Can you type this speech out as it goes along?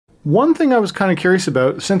One thing I was kind of curious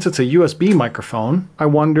about, since it's a USB microphone, I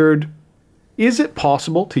wondered, is it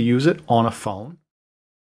possible to use it on a phone?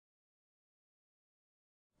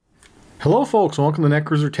 Hello folks, welcome to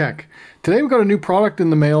Netcruzer Tech. Today we've got a new product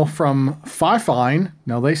in the mail from Fifine.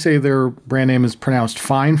 Now they say their brand name is pronounced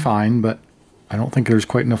Fine, but I don't think there's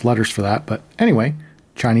quite enough letters for that. But anyway,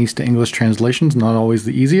 Chinese to English translations, not always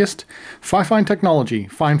the easiest. Fifine technology,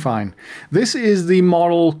 Fine. This is the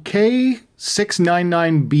model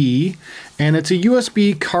K669B, and it's a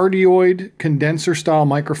USB cardioid condenser style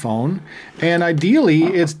microphone. And ideally,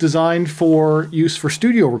 it's designed for use for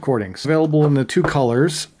studio recordings. Available in the two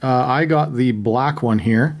colors. I got the black one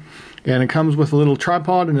here, and it comes with a little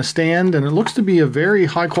tripod and a stand, and it looks to be a very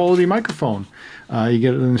high quality microphone. You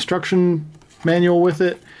get an instruction manual with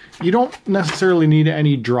it. You don't necessarily need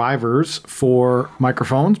any drivers for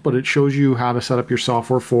microphones, but it shows you how to set up your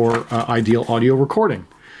software for ideal audio recording.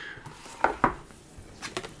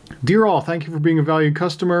 Dear all, thank you for being a valued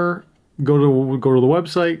customer. Go to the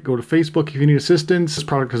website, go to Facebook if you need assistance. This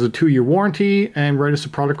product has a 2-year warranty, and write us a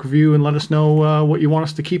product review and let us know what you want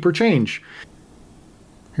us to keep or change.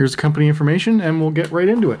 Here's the company information, and we'll get right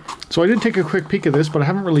into it. So I did take a quick peek at this, but I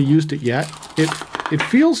haven't really used it yet. It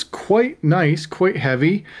feels quite nice, quite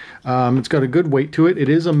heavy. It's got a good weight to it. It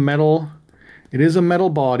is a metal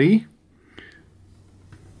body.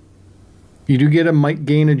 You do get a mic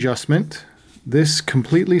gain adjustment. This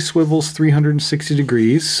completely swivels 360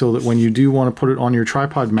 degrees so that when you do want to put it on your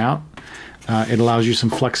tripod mount, it allows you some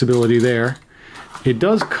flexibility there. It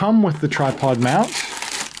does come with the tripod mount.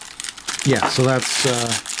 Yeah, so that's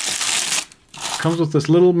comes with this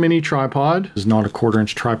little mini tripod. This is not a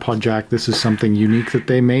 1/4-inch tripod jack. This is something unique that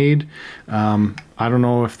they made. I don't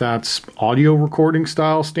know if that's audio recording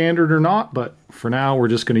style standard or not, but for now we're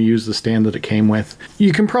just going to use the stand that it came with.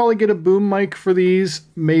 You can probably get a boom mic for these.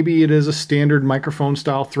 Maybe it is a standard microphone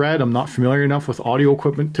style thread. I'm not familiar enough with audio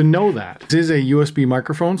equipment to know that. This is a USB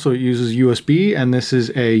microphone, so it uses USB, and this is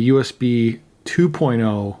a USB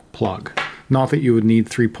 2.0 plug. Not that you would need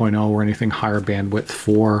 3.0 or anything higher bandwidth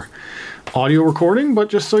for audio recording, but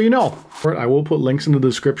just so you know. I will put links in the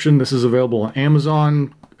description. This is available on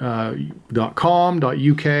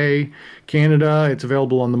Amazon.com.uk, Canada. It's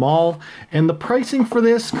available on them all. And the pricing for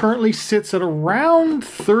this currently sits at around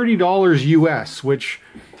 $30 US, which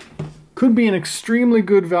could be an extremely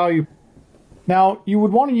good value. Now, you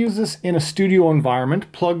would want to use this in a studio environment.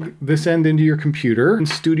 Plug this end into your computer, and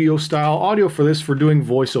studio style audio for this for doing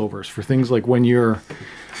voiceovers, for things like when you're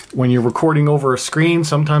recording over a screen.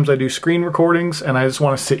 Sometimes I do screen recordings and I just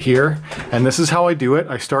want to sit here, and this is how I do it.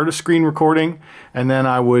 I start a screen recording and then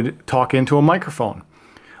I would talk into a microphone.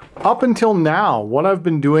 Up until now, what I've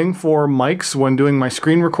been doing for mics when doing my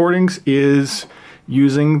screen recordings is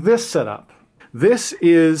using this setup. This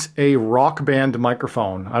is a Rock Band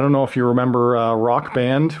microphone. I don't know if you remember Rock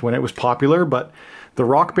Band when it was popular, but the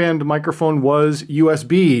Rock Band microphone was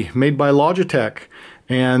USB, made by Logitech.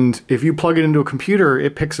 And if you plug it into a computer,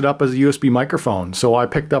 it picks it up as a USB microphone. So I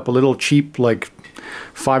picked up a little cheap, like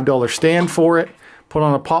 $5 stand for it, put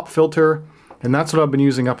on a pop filter, and that's what I've been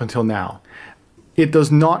using up until now. It does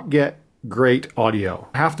not get great audio.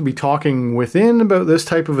 I have to be talking within about this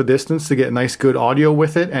type of a distance to get nice good audio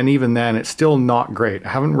with it, and even then it's still not great. I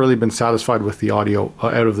haven't really been satisfied with the audio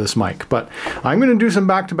out of this mic, but I'm going to do some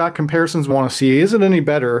back-to-back comparisons. I want to see, is it any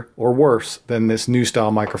better or worse than this new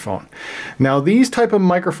style microphone? Now, these type of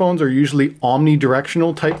microphones are usually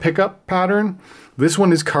omnidirectional type pickup pattern. This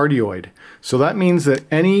one is cardioid, so that means that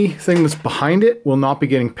anything that's behind it will not be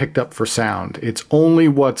getting picked up for sound. It's only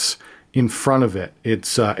what's in front of it.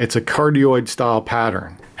 It's a cardioid style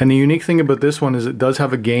pattern. And the unique thing about this one is it does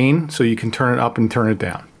have a gain, so you can turn it up and turn it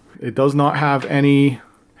down. It does not have any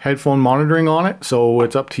headphone monitoring on it, so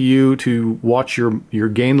it's up to you to watch your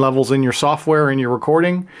gain levels in your software and your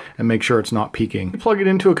recording and make sure it's not peaking. Plug it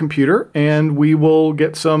into a computer and we will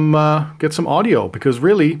get some audio, because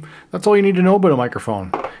really that's all you need to know about a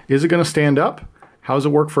microphone. Is it going to stand up? How does it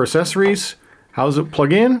work for accessories? How does it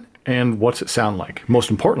plug in? And what's it sound like?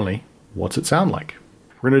 Most importantly, what's it sound like?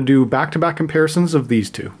 We're going to do back-to-back comparisons of these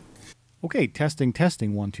two. Okay, testing,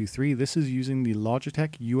 1, 2, 3. This is using the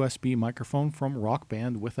Logitech USB microphone from Rock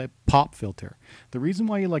Band with a pop filter. The reason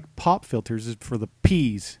why you like pop filters is for the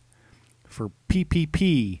P's, for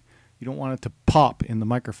PPP. You don't want it to pop in the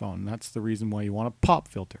microphone. That's the reason why you want a pop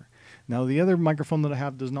filter. Now, the other microphone that I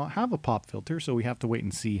have does not have a pop filter, so we have to wait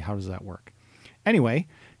and see how does that work. Anyway,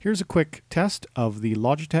 here's a quick test of the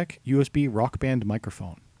Logitech USB Rock Band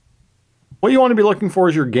microphone. What you want to be looking for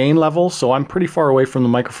is your gain level. So I'm pretty far away from the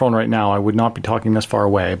microphone right now. I would not be talking this far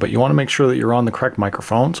away, but you want to make sure that you're on the correct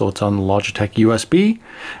microphone. So it's on the Logitech USB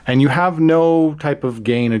and you have no type of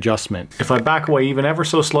gain adjustment. If I back away even ever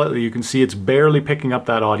so slightly, you can see it's barely picking up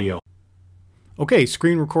that audio. Okay,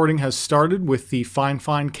 screen recording has started with the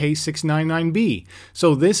Fifine K669B.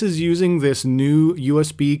 So this is using this new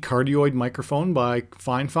USB cardioid microphone by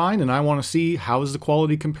Fifine, and I want to see how is the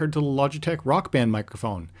quality compared to the Logitech Rock Band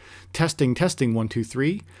microphone. Testing, testing, 1, 2,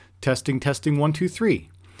 3. Testing, testing, 1, 2, 3.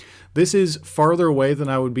 This is farther away than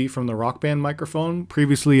I would be from the Rock Band microphone.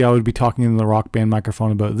 Previously, I would be talking in the Rock Band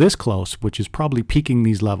microphone about this close, which is probably peaking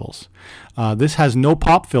these levels. This has no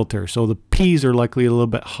pop filter, so the P's are likely a little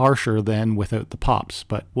bit harsher than without the pops,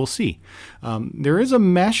 but we'll see. There is a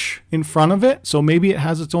mesh in front of it, so maybe it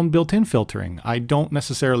has its own built-in filtering. I don't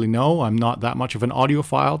necessarily know. I'm not that much of an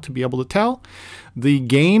audiophile to be able to tell. The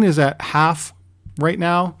gain is at half right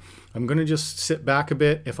now. I'm going to just sit back a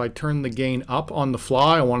bit. If I turn the gain up on the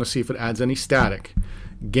fly, I want to see if it adds any static.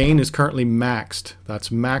 Gain is currently maxed. That's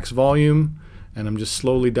max volume, and I'm just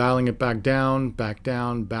slowly dialing it back down, back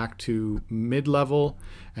to mid-level,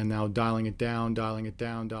 and now dialing it down, dialing it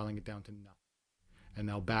down to nothing. And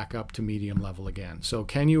now back up to medium level again. So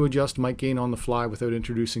can you adjust mic gain on the fly without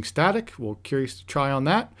introducing static? Well, curious to try on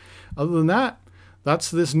that. Other than that, that's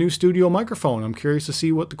this new studio microphone. I'm curious to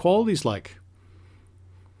see what the quality's like.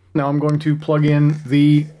 Now I'm going to plug in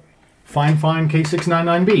the Fifine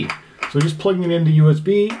K669B. So just plugging it into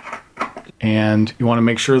USB, and you want to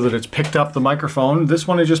make sure that it's picked up the microphone. This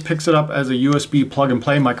one, it just picks it up as a USB plug and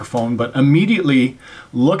play microphone, but immediately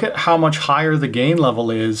look at how much higher the gain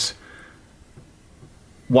level is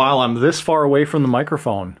while I'm this far away from the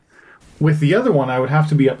microphone. With the other one, I would have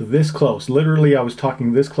to be up this close. Literally, I was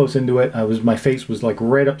talking this close into it. My face was like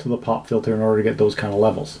right up to the pop filter in order to get those kind of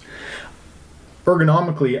levels.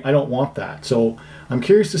 Ergonomically, I don't want that. So I'm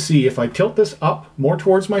curious to see if I tilt this up more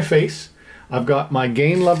towards my face. I've got my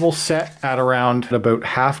gain level set at around about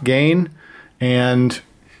half gain, and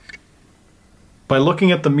by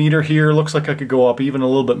looking at the meter here, looks like I could go up even a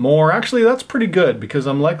little bit more. Actually, that's pretty good because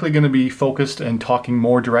I'm likely going to be focused and talking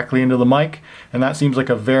more directly into the mic, and that seems like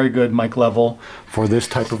a very good mic level for this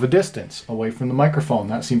type of a distance away from the microphone.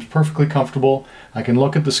 That seems perfectly comfortable. I can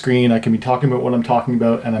look at the screen, I can be talking about what I'm talking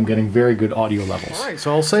about, and I'm getting very good audio levels. All right,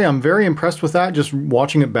 so I'll say I'm very impressed with that. Just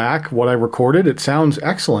watching it back, what I recorded, it sounds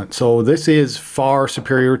excellent. So this is far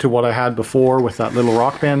superior to what I had before with that little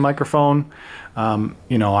Rock Band microphone.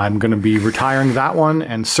 You know, I'm going to be retiring that one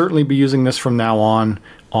and certainly be using this from now on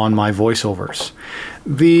my voiceovers.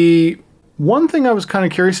 The one thing I was kind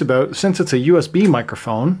of curious about, since it's a USB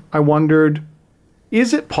microphone, I wondered,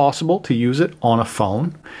 is it possible to use it on a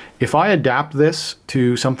phone? If I adapt this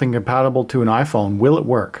to something compatible to an iPhone, will it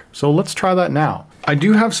work? So let's try that now. I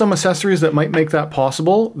do have some accessories that might make that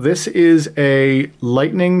possible. This is a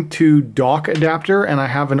Lightning to dock adapter, and I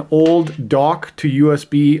have an old dock to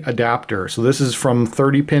USB adapter. So this is from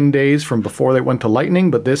 30-pin days from before they went to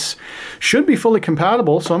Lightning, but this should be fully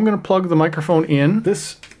compatible. So I'm going to plug the microphone in.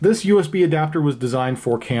 This USB adapter was designed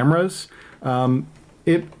for cameras.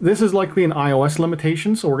 This is likely an iOS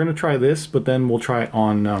limitation, so we're going to try this, but then we'll try it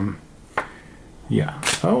on,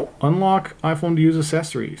 unlock iPhone to use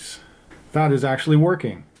accessories. That is actually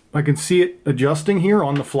working. I can see it adjusting here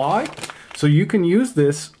on the fly. So you can use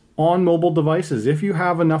this on mobile devices. If you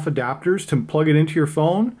have enough adapters to plug it into your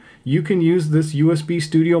phone, you can use this USB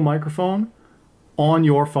studio microphone on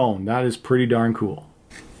your phone. That is pretty darn cool.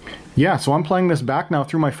 Yeah, so I'm playing this back now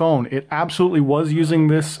through my phone. It absolutely was using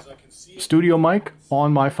this studio mic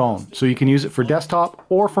on my phone. So you can use it for desktop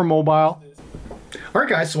or for mobile. All right,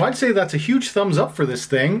 guys, so I'd say that's a huge thumbs up for this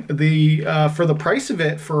thing. For the price of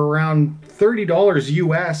it, for around $30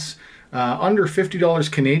 US, under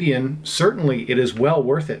 $50 Canadian, certainly it is well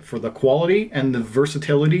worth it for the quality and the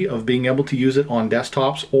versatility of being able to use it on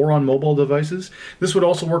desktops or on mobile devices. This would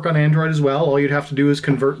also work on Android as well. All you'd have to do is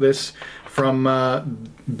convert this from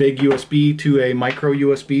big USB to a micro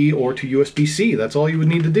USB or to USB-C. That's all you would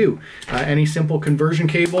need to do. Any simple conversion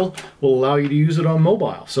cable will allow you to use it on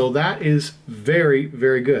mobile. So that is very,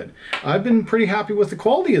 very good. I've been pretty happy with the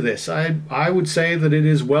quality of this. I would say that it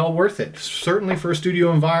is well worth it. Certainly for a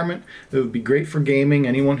studio environment, it would be great for gaming,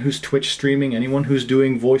 anyone who's Twitch streaming, anyone who's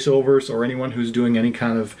doing voiceovers, or anyone who's doing any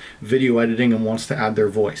kind of video editing and wants to add their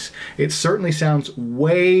voice. It certainly sounds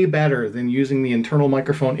way better than using the internal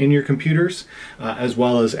microphone in your computers, as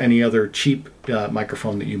well as any other cheap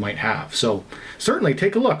microphone that you might have. So certainly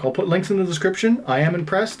take a look. I'll put links in the description. I am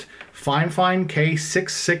impressed. Fifine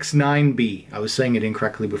K669B. I was saying it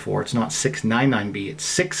incorrectly before. It's not 699B,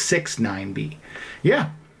 it's 669B.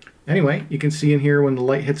 Yeah, Anyway, you can see in here when the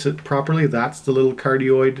light hits it properly, that's the little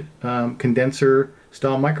cardioid condenser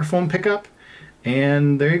style microphone pickup.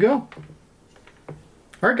 And there you go.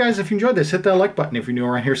 Alright guys, if you enjoyed this, hit that like button. If you're new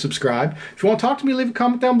around here, subscribe. If you want to talk to me, leave a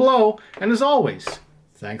comment down below. And as always,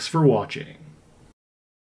 thanks for watching.